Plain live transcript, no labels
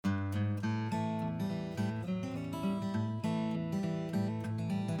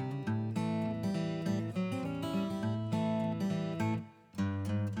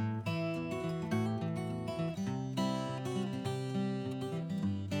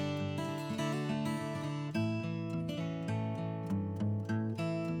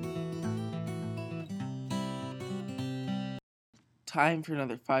Time for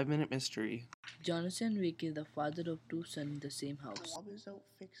another 5-minute mystery. Jonathan Wick is the father of two sons in the same house. Bob is out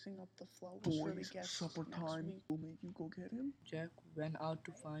fixing up the flowers for the Boys, guests supper next time. week. We'll make you go get him. Jack went out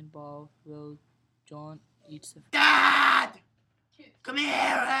to find Bob while John eats the Dad! Come here,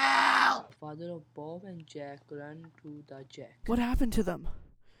 help! father of Bob and Jack ran to the Jack. What happened to them?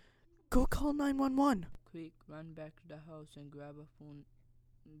 Go call 911. Quick, run back to the house and grab a phone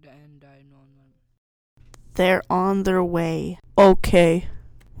and dial 911. They're on their way. Okay.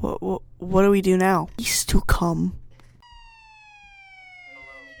 What do we do now? He's to come.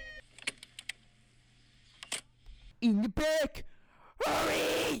 In the back!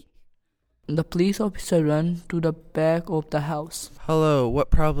 Hurry! The police officer ran to the back of the house. Hello,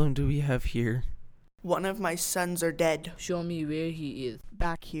 what problem do we have here? One of my sons are dead. Show me where he is.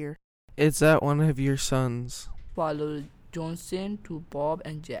 Back here. Is that one of your sons? Follow Johnson to Bob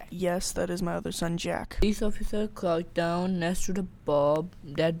and Jack. Yes, that is my other son, Jack. Police officer crouched down next to the Bob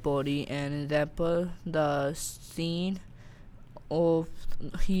dead body and examined the scene of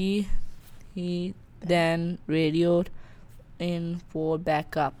he then radioed in for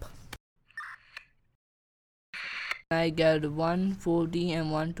backup. I got 140 and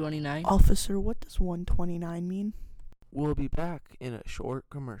 129. Officer, what does 129 mean? We'll be back in a short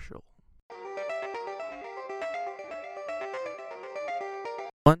commercial.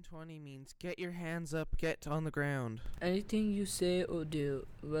 120 means get your hands up, get on the ground. Anything you say or do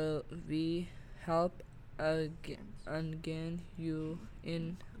will we help again you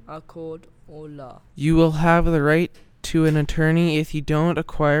in a court or law. You will have the right to an attorney. If you don't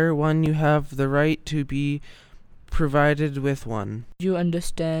acquire one, you have the right to be provided with one. You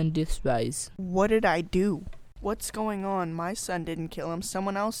understand this, Rise? What did I do? What's going on? My son didn't kill him.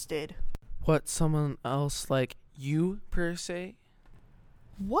 Someone else did. What, someone else like you, per se?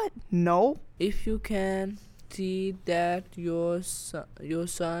 What? No. If you can see that your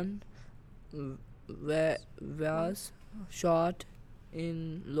son was shot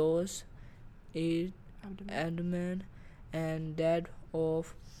in Lowe's abdomen and dead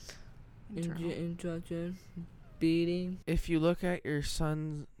of internal bleeding. If you look at your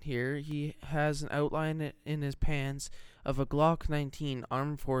son here, he has an outline in his pants of a Glock 19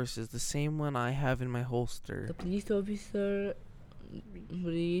 Armed Forces, the same one I have in my holster. The police officer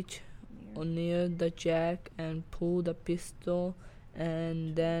reached near the Jack and pulled the pistol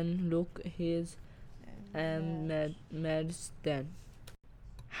and then looked his meds then.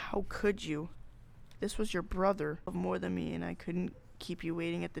 How could you? This was your brother of more than me, and I couldn't keep you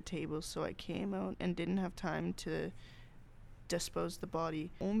waiting at the table, so I came out and didn't have time to dispose the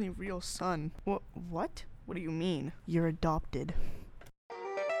body. Only real son. What? What do you mean? You're adopted.